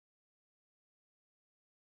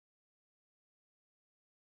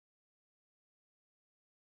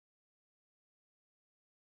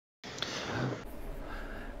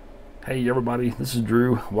Hey everybody, this is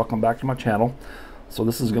Drew. Welcome back to my channel. So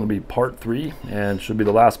this is going to be part 3 and should be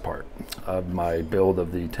the last part of my build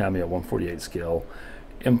of the Tamiya 148 scale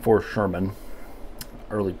M4 Sherman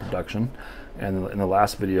early production. And in the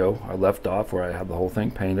last video I left off where I had the whole thing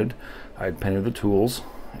painted. I had painted the tools,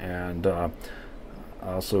 and I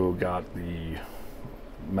also got the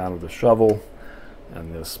mount of the shovel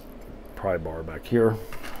and this pry bar back here,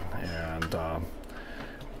 and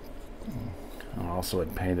I also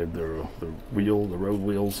had painted the road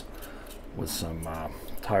wheels with some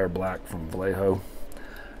tire black from Vallejo.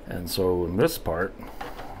 And so in this part,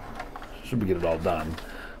 should be get it all done.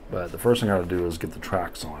 But the first thing I got to do is get the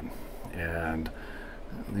tracks on. And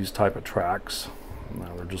these type of tracks,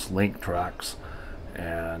 they're just link tracks.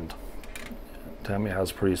 And Tamiya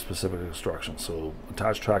has pretty specific instructions. So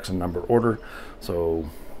attach tracks in number order. So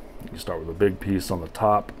you start with a big piece on the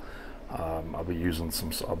top. I'll be using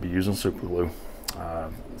super glue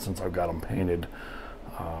since I've got them painted,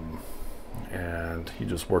 and you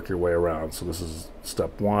just work your way around. So this is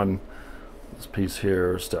step 1, this piece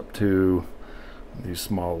here, step 2, these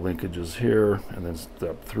small linkages here, and then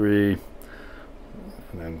step 3,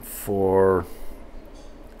 and then 4,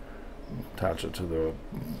 attach it to the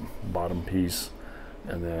bottom piece,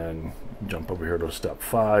 and then jump over here to step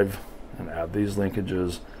 5 and add these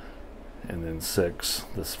linkages, and then 6,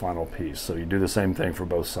 this final piece. So you do the same thing for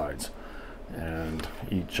both sides, and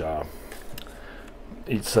each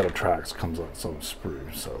set of tracks comes on its own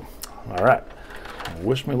sprue. So all right,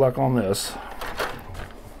 wish me luck on this.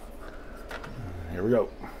 Here we go.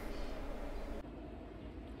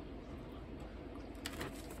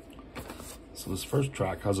 So this first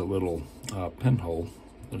track has a little pinhole.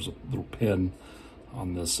 There's a little pin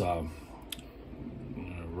on this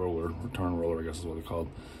roller, return roller, I guess is what it's called.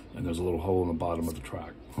 And there's a little hole in the bottom of the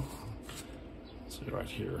track. See right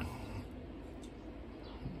here.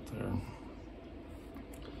 There.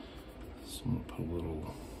 So I'm going to put a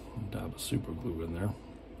little dab of super glue in there.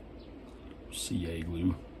 CA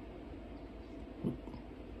glue. Put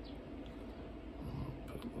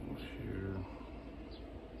a little here.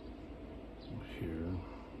 Here.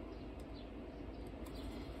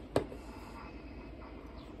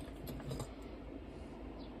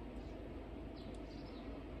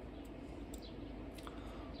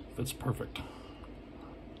 Fits perfect.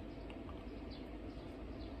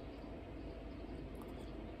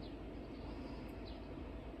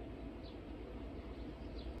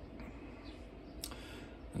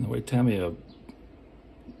 And the way Tamiya,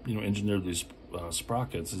 engineered these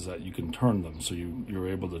sprockets is that you can turn them. So you're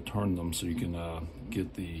able to turn them so you can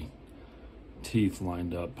get the teeth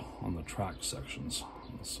lined up on the track sections.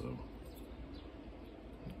 So.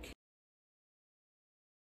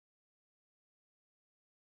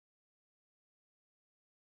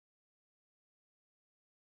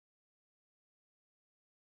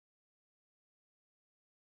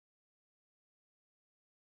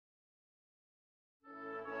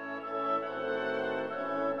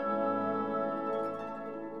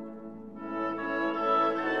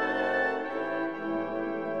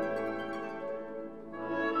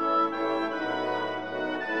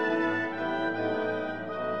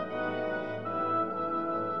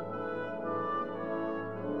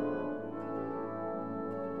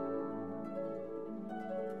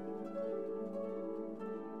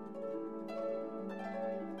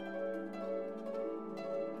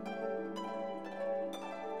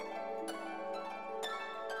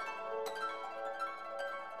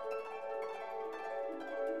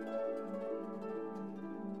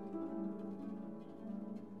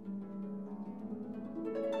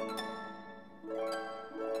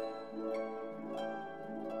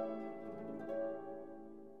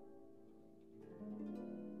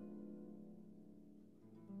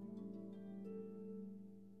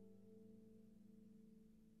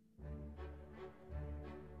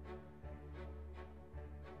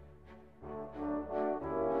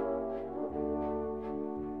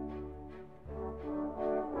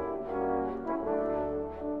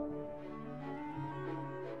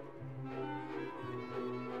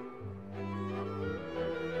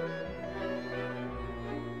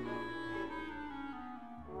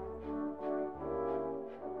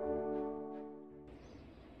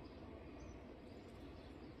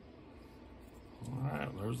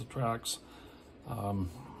 There's the tracks. I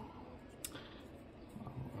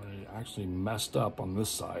actually messed up on this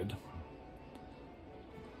side.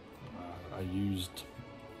 I used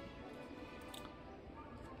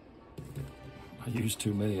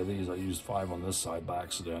too many of these. I used 5 on this side by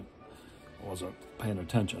accident. I wasn't paying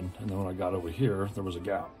attention, and then when I got over here, there was a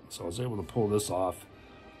gap. So I was able to pull this off,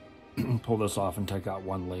 and take out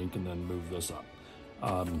one link, and then move this up.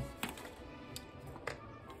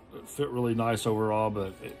 it fit really nice overall,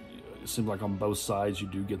 but it seemed like on both sides you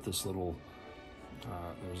do get this little,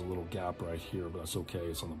 there's a little gap right here, but that's okay.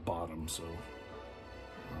 It's on the bottom, so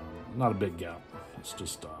not a big gap. It's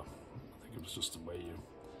just, I think it was just the way you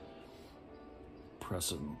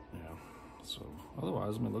press it, yeah. So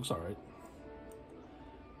otherwise, I mean, it looks all right.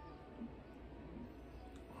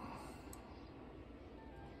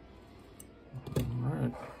 All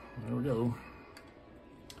right, there we go.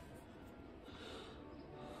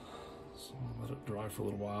 So I'll let it dry for a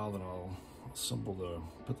little while, then I'll assemble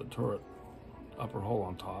put the turret upper hull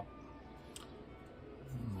on top.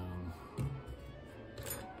 And then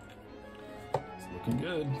it's looking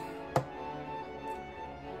good.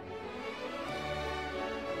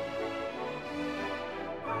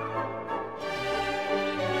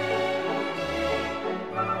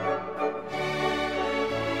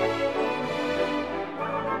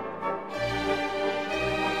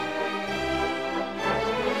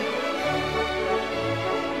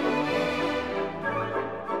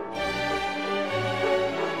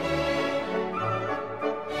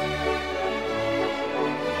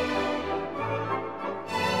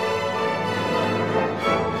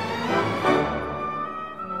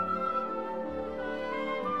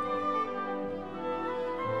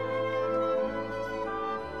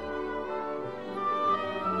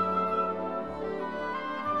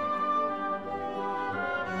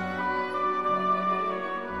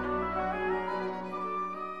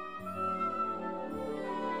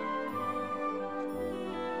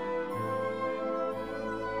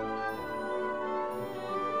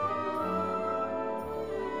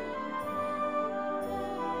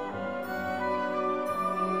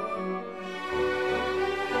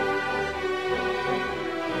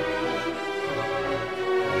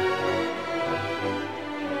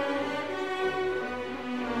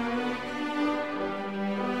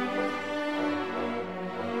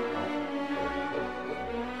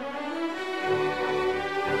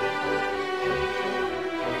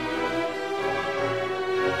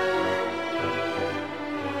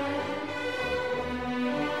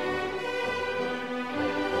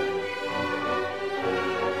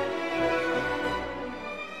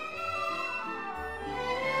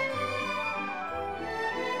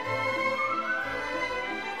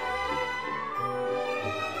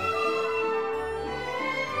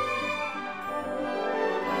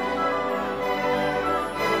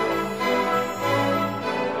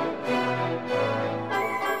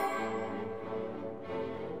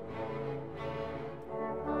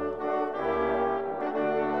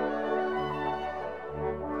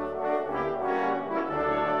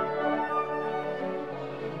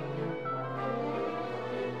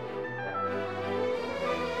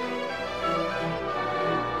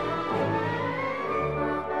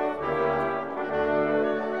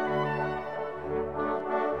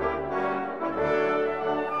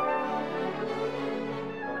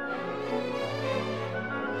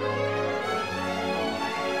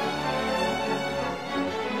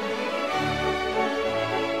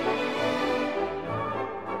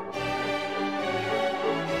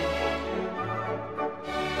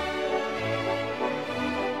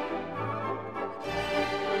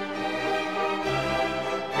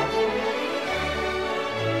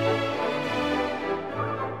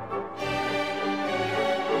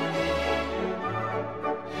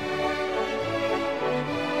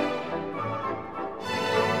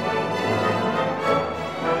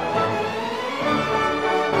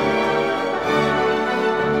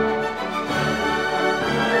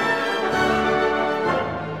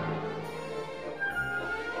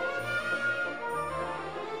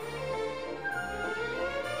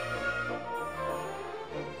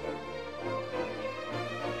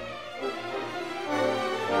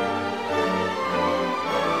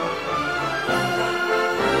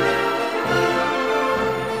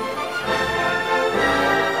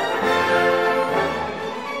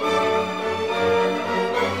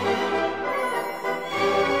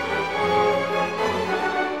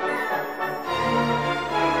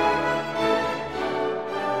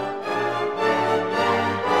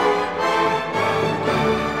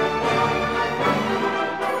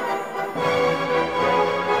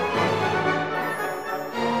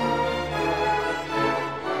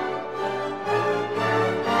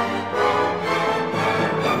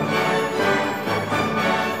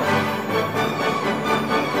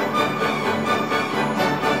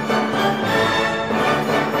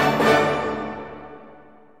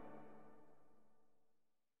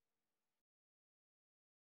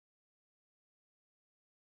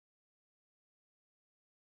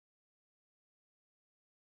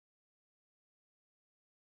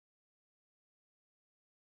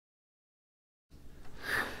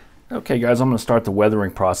 Okay guys, I'm going to start the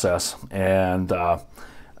weathering process, and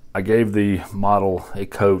I gave the model a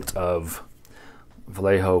coat of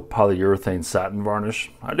Vallejo polyurethane satin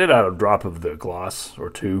varnish. I did add a drop of the gloss or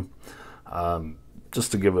two,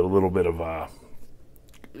 just to give it a little bit of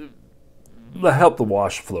help the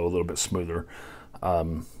wash flow a little bit smoother.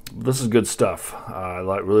 This is good stuff. I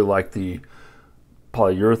really like the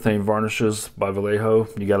polyurethane varnishes by Vallejo.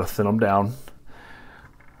 You got to thin them down,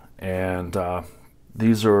 and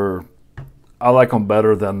these are, I like them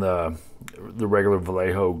better than the regular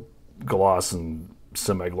Vallejo gloss and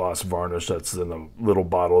semi-gloss varnish that's in the little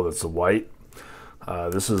bottle that's a white.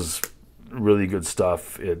 This is really good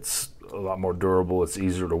stuff. It's a lot more durable. It's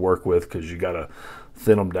easier to work with because you got to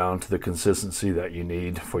thin them down to the consistency that you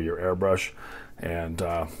need for your airbrush, and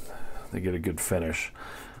they get a good finish.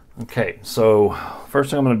 Okay, so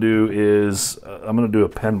first thing I'm going to do is I'm going to do a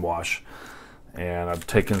pen wash, and I've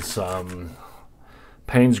taken some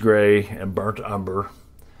Payne's Gray and Burnt Umber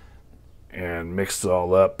and mixed it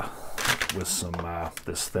all up with some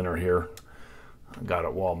this thinner here I got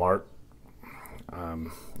at Walmart,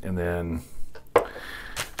 and then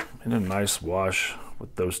in a nice wash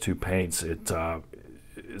with those two paints. It's kind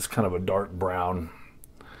of a dark brown,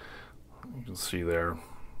 you can see there,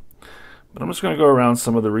 but I'm just going to go around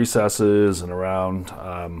some of the recesses and around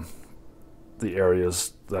the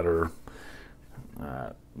areas that are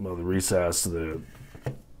well, the recess, the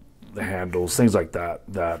handles, things like that,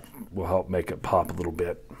 that will help make it pop a little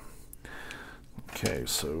bit. Okay,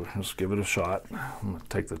 so let's give it a shot. I'm going to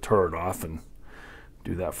take the turret off and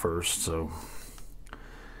do that first. So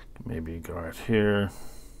maybe go right here.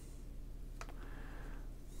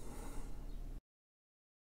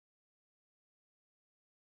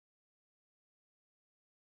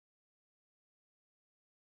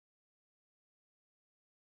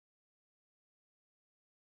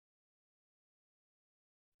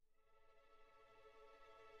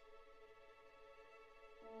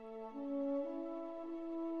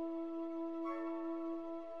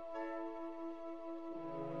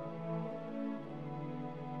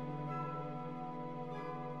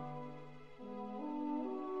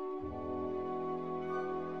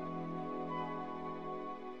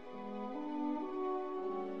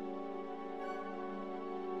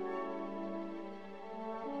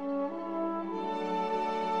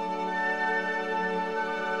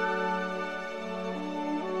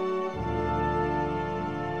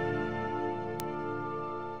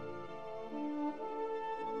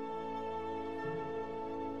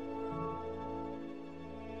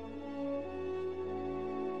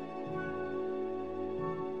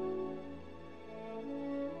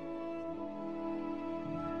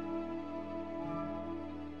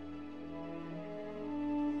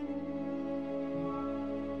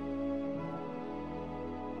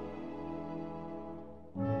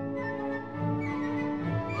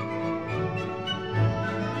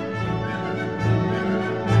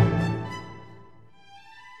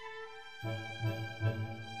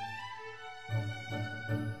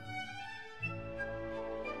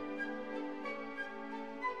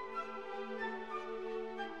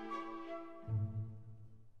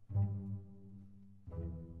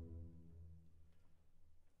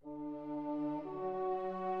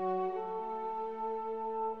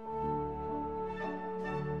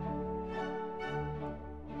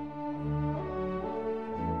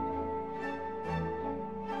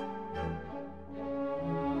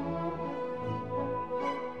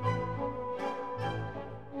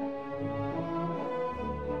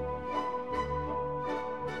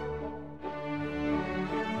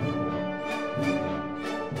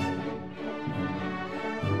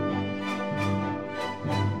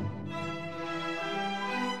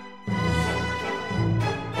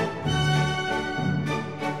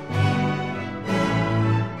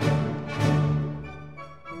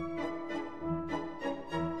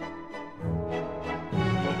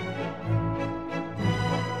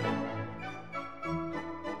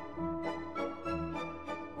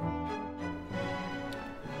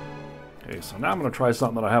 Okay, so now I'm going to try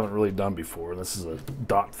something that I haven't really done before. This is a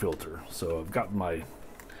dot filter. So I've got my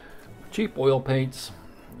cheap oil paints,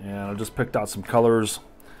 and I just picked out some colors.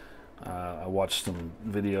 I watched some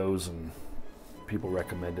videos and people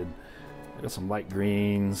recommended. I got some light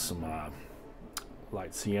greens, some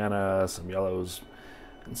light sienna, some yellows.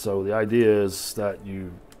 And so the idea is that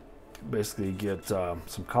you basically get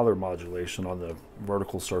some color modulation on the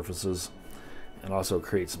vertical surfaces and also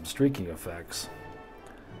create some streaking effects.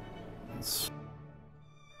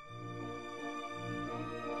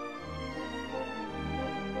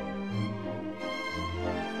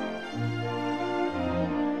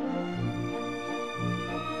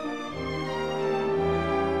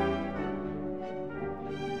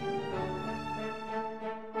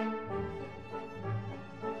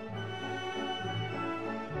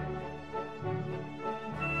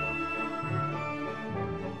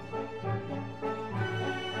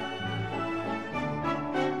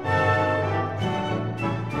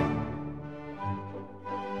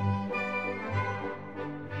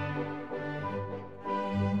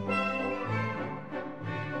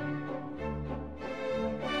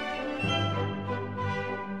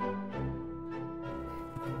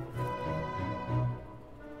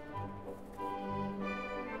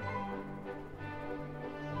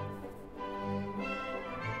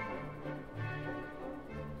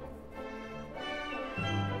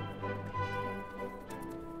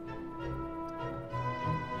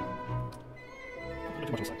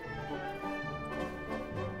 too much on the side.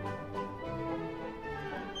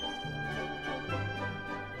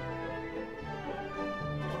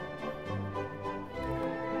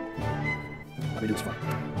 Let me do this front.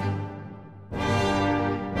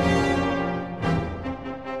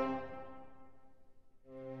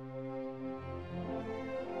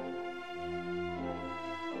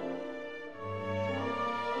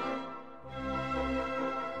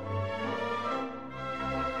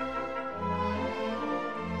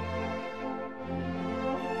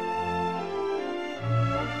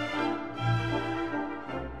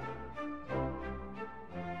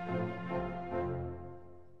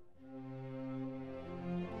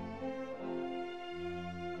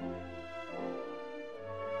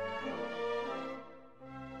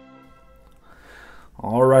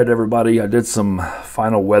 All right, everybody, I did some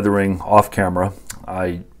final weathering off camera.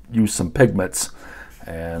 I used some pigments,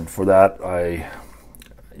 and for that I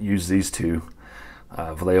used these two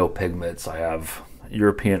Vallejo pigments. I have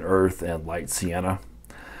European Earth and Light Sienna,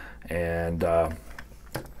 and I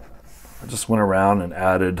just went around and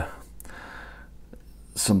added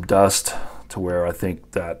some dust to where I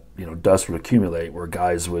think that, you know, dust would accumulate where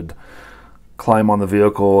guys would climb on the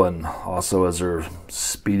vehicle, and also as they're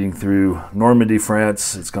speeding through Normandy,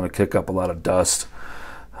 France, it's going to kick up a lot of dust.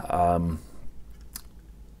 And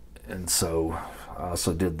so I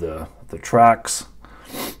also did the tracks,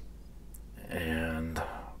 and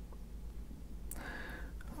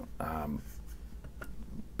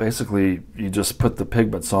basically you just put the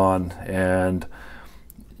pigments on, and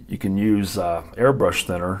you can use airbrush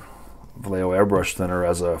thinner, Vallejo airbrush thinner,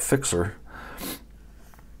 as a fixer.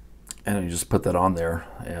 And you just put that on there.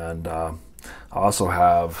 And I also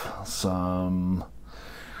have some,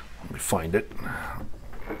 let me find it.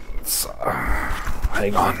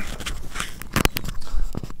 Hang on.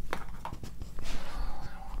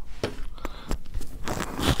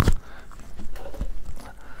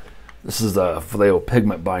 This is the Vallejo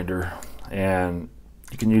pigment binder, and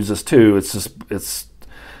you can use this too. It's just,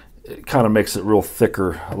 it kind of makes it real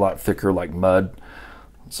thicker, a lot thicker, like mud.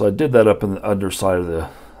 So I did that up in the underside of the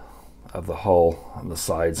hull, on the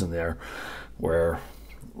sides in there, where a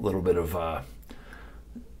little bit of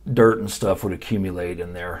dirt and stuff would accumulate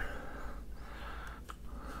in there.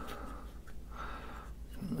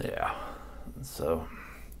 Yeah, so,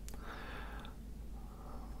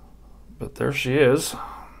 but there she is,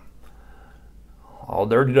 all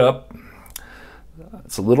dirtied up.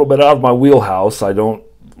 It's a little bit out of my wheelhouse. I don't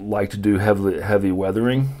like to do heavy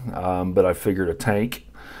weathering, but I figured a tank.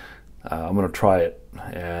 I'm going to try it,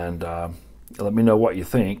 and let me know what you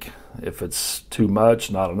think. If it's too much,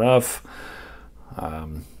 not enough.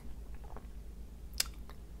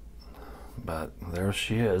 But there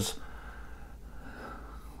she is.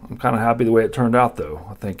 I'm kind of happy the way it turned out, though.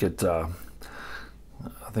 I think it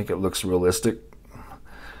looks realistic.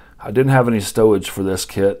 I didn't have any stowage for this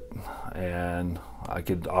kit, and I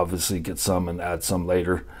could obviously get some and add some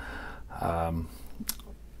later.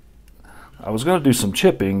 I was going to do some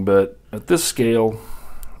chipping, but at this scale,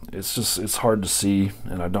 it's hard to see,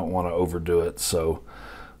 and I don't want to overdo it. So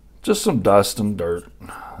just some dust and dirt,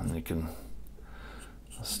 and you can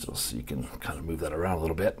still see, you can kind of move that around a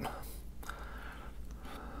little bit.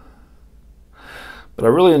 But I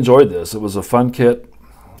really enjoyed this. It was a fun kit,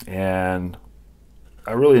 and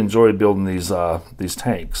I really enjoyed building these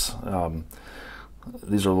tanks.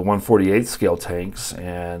 These are the 1/48 scale tanks,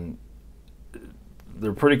 and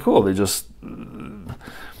they're pretty cool. They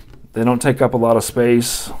don't take up a lot of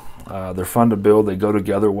space. They're fun to build. They go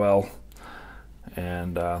together well,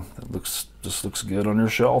 and it just looks good on your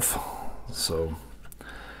shelf. So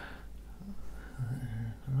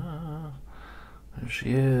there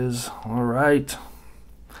she is. All right.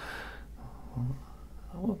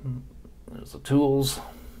 There's the tools.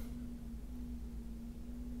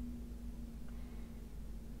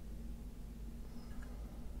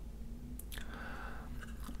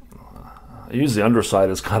 I use the underside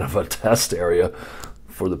as kind of a test area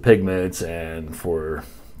for the pigments and for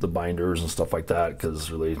the binders and stuff like that,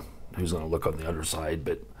 because really, who's going to look on the underside?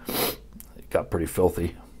 But it got pretty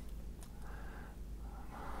filthy.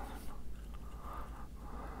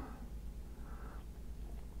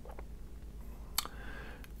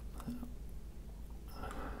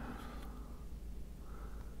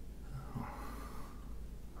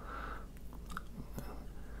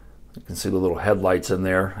 You can see the little headlights in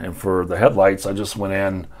there, and for the headlights I just went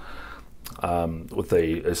in with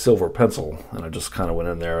a silver pencil, and I just kind of went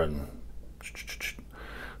in there and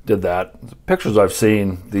did that. The pictures I've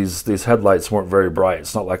seen, these headlights weren't very bright.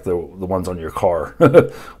 It's not like the ones on your car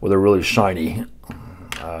where they're really shiny.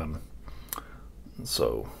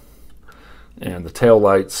 So And the tail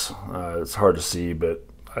lights, it's hard to see, but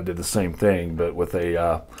I did the same thing, but with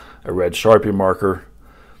a red Sharpie marker.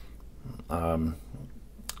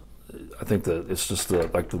 I think that it's just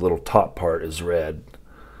like the little top part is red.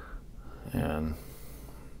 And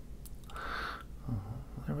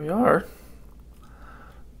there we are.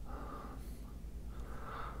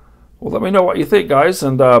 Well, let me know what you think, guys,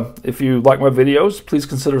 and if you like my videos, please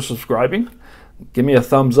consider subscribing. Give me a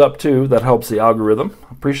thumbs up too, that helps the algorithm.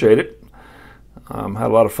 Appreciate it. Had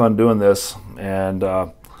a lot of fun doing this, and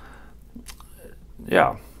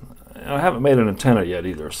yeah, I haven't made an antenna yet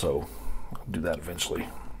either, so I'll do that eventually.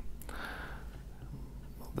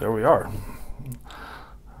 There we are.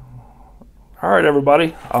 All right,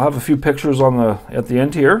 everybody, I'll have a few pictures at the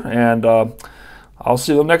end here, and I'll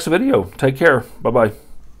see you in the next video. Take care. Bye-bye.